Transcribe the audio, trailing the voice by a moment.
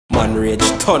man rage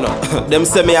turn up. Them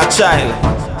say me a child,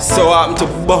 so happen to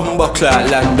bumbuckler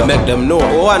land up. Make them know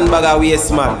one bag of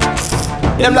waste man.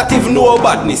 Them not even know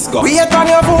badness go. Wait on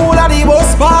your fool at the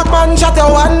bus park, man, shut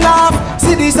your one laugh.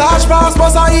 See the search pass,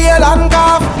 bus a heel and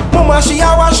cough. Mama she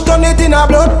a wash, turn it in a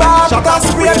blood bath. Shut a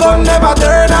spray gun, never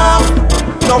turn off.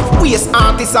 Enough waste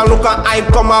artists and look at hype,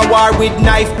 come a war with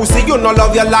knife. Pussy, you no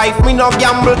love your life, me no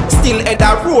gamble. Still head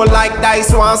a roll like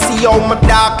dice, want see how my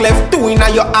dark left. Two in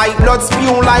your eye, blood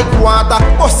spew like water.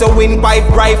 Bust a windpipe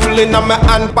rifle in my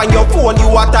hand, pan your phone, you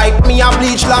a type. Me a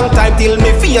bleach long time till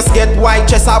me face get white.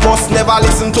 Chest a bust, never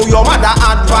listen to your mother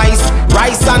advice.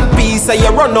 Rice and peas, say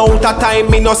you run out of time.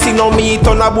 Me no see no meat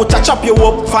on a butcher, chop you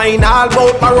up fine. All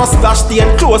about my rust splash stain,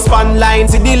 close fan line.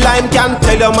 See the lime can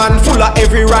tell a man full of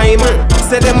every rhyme.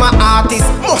 Say them a artist,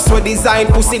 must we design.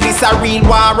 Pussy this a real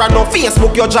war and no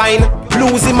Facebook you join.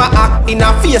 Losing my act in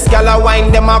a face, gal a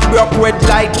wine. Them a broke red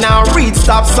light now, read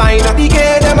stop sign. The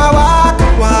gay them a walk,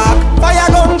 walk.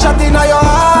 Fire gunshot in a your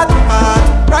heart, heart.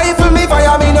 Rifle me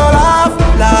fire, me no laugh,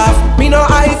 laugh. Me no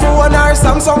iPhone or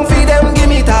Samsung feed them, give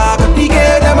me talk. The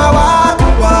gay them a walk,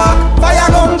 walk.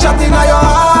 Fire gunshot in a your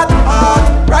heart,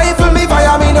 heart. Rifle me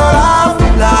fire, me no laugh,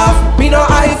 laugh. Me no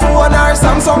iPhone or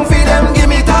Samsung feed them, give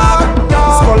me talk.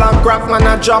 Skull and crack, man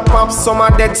a drop off. Some a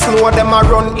dead slow, them a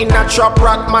run in a trap.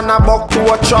 Rat man a buck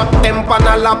to a truck. Them pan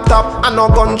a laptop, and no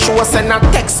gun show. Send a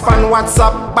text pan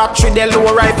WhatsApp. Battery the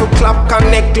low, rifle clap.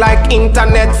 Connect like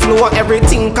internet flow.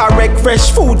 Everything correct,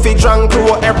 fresh food fi drunk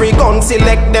crew. Every gun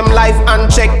select them life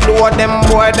and check low. Them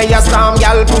boy they a storm,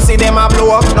 y'all pussy them a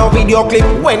blow. No video clip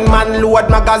when man load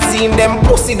magazine. Them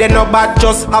pussy they no bad,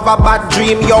 just have a bad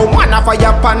dream. Yo man a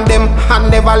fire pan them,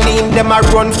 and never lean. Them a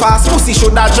run fast, pussy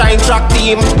should a join track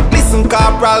team. Listen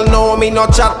corporal, no me no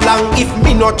chat long. If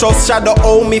me no trust shadow,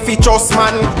 oh me fi trust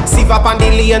man. Sieve up on the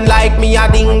lane like me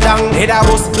a ding dong. Head a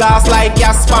bus blast like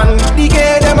Yaspan. The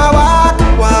gay them a walk,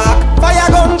 walk. Fire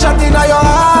gunshot in a your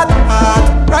heart,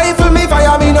 heart. Rifle me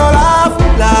fire, me no laugh,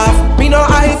 laugh. Me no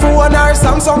iPhone or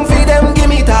Samsung feed them, give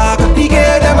me talk. The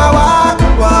gay them a walk,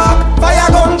 walk. Fire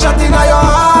gunshot in a your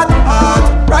heart,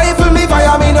 heart. Rifle me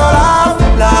fire, me no laugh,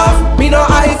 laugh. Me no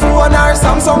iPhone or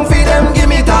Samsung feed them, give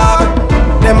me talk.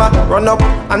 Them a run up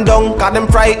and down, cause them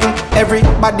frightened.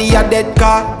 Everybody a dead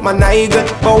car, man I eagle.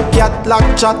 Bow cat, lock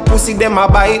chat, pussy them a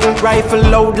biting. Rifle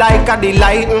loud like a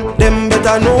delighting. Them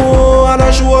better know and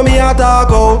a show me a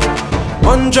talk out.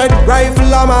 100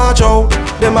 rifle a march out.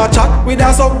 Them a chat with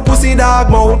a suck pussy dog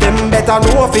mouth. Them better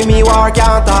know fi me war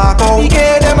can't talk out.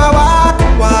 DK them a walk,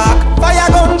 walk. Fire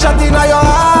gunshot in a your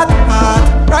heart,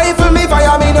 heart. Rifle me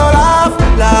fire, me no